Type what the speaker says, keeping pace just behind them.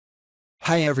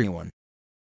Hi everyone.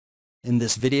 In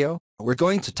this video, we're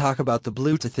going to talk about the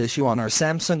Bluetooth issue on our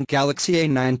Samsung Galaxy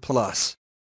A9 Plus.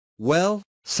 Well,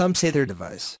 some say their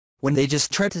device, when they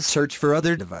just try to search for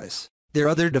their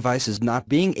other device is not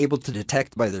being able to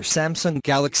detect by their Samsung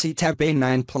Galaxy Tab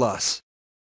A9 Plus.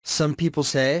 Some people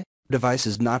say, device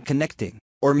is not connecting,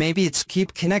 or maybe it's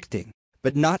keep connecting,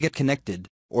 but not get connected,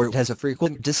 or it has a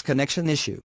frequent disconnection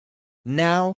issue.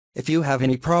 Now, if you have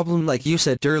any problem like you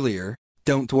said earlier,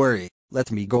 don't worry. Let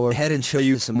me go ahead and show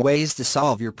you some ways to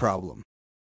solve your problem.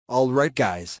 Alright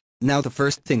guys, now the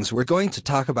first things we're going to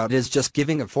talk about is just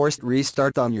giving a forced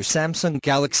restart on your Samsung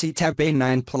Galaxy Tab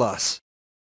A9 Plus.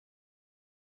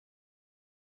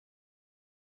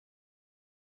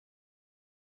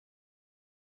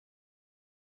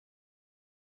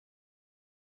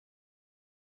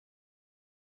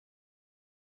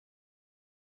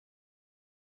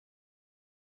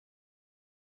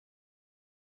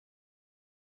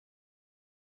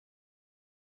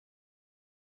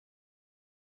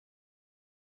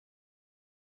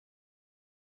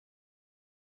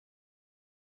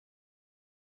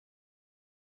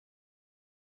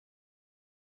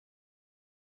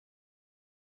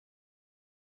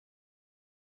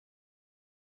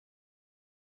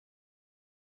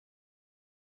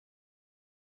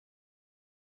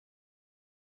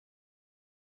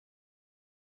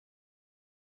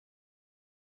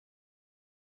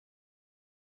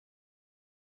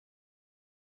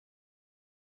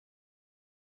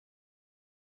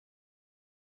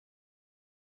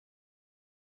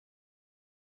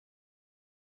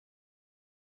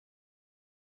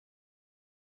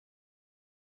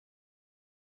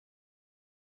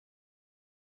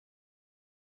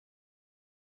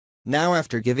 Now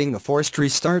after giving a forced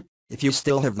restart, if you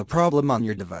still have the problem on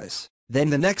your device, then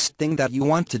the next thing that you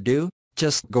want to do,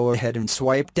 just go ahead and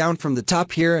swipe down from the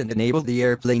top here and enable the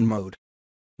airplane mode.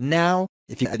 Now,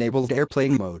 if you enabled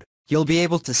airplane mode, you'll be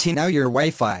able to see now your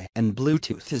Wi-Fi and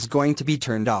Bluetooth is going to be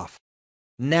turned off.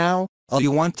 Now, all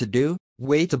you want to do,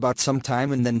 wait about some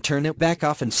time and then turn it back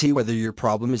off and see whether your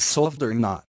problem is solved or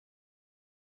not.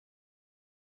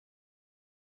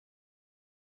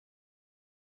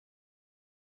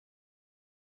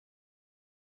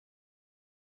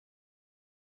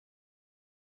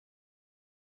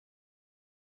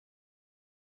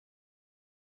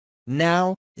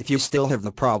 Now, if you still have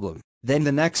the problem, then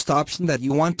the next option that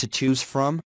you want to choose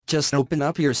from, just open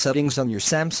up your settings on your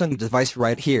Samsung device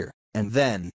right here, and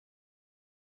then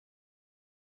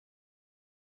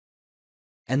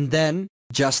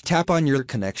just tap on your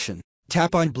connection,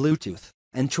 tap on Bluetooth,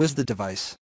 and choose the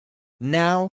device.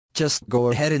 Now, just go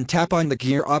ahead and tap on the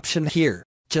gear option here,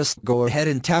 just go ahead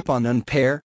and tap on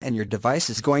Unpair, and your device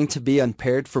is going to be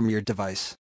unpaired from your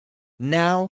device.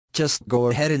 Now, just go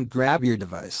ahead and grab your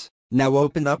device. Now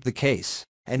open up the case,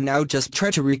 and now just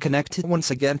try to reconnect it once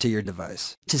again to your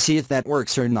device to see if that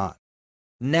works or not.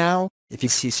 Now, if you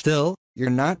see still, you're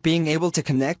not being able to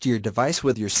connect your device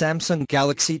with your Samsung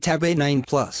Galaxy Tab A9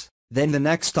 Plus, then the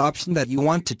next option that you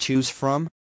want to choose from,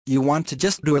 you want to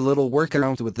just do a little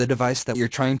workaround with the device that you're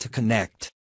trying to connect.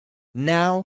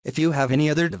 Now, if you have any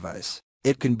other device,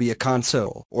 it can be a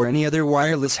console or any other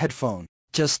wireless headphone,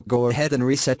 just go ahead and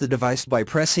reset the device by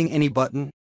pressing any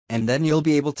button, and then you'll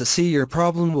be able to see your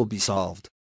problem will be solved.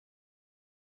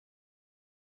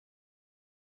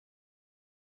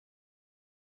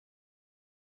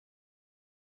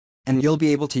 And you'll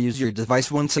be able to use your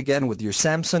device once again with your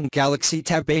Samsung Galaxy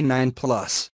Tab A9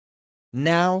 Plus.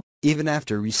 Now, even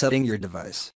after resetting your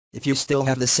device, if you still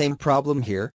have the same problem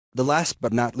here, the last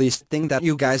but not least thing that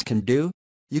you guys can do,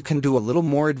 you can do a little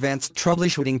more advanced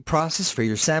troubleshooting process for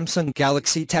your Samsung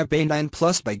Galaxy Tab A9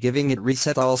 Plus by giving it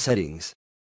reset all settings.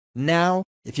 Now,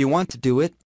 if you want to do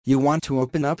it, you want to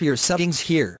open up your settings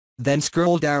here, then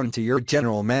scroll down to your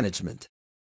general management.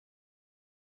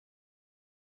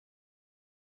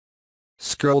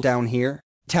 Scroll down here,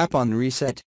 tap on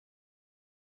reset.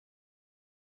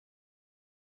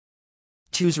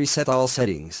 Choose reset all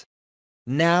settings.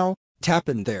 Now, tap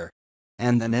in there,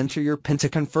 and then enter your PIN to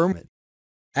confirm it.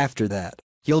 After that,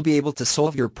 you'll be able to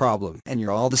solve your problem and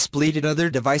your all displayed other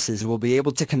devices will be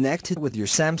able to connect it with your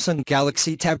Samsung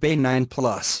Galaxy Tab A9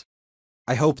 Plus.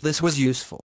 I hope this was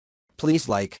useful. Please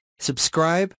like,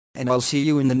 subscribe, and I'll see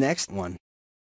you in the next one.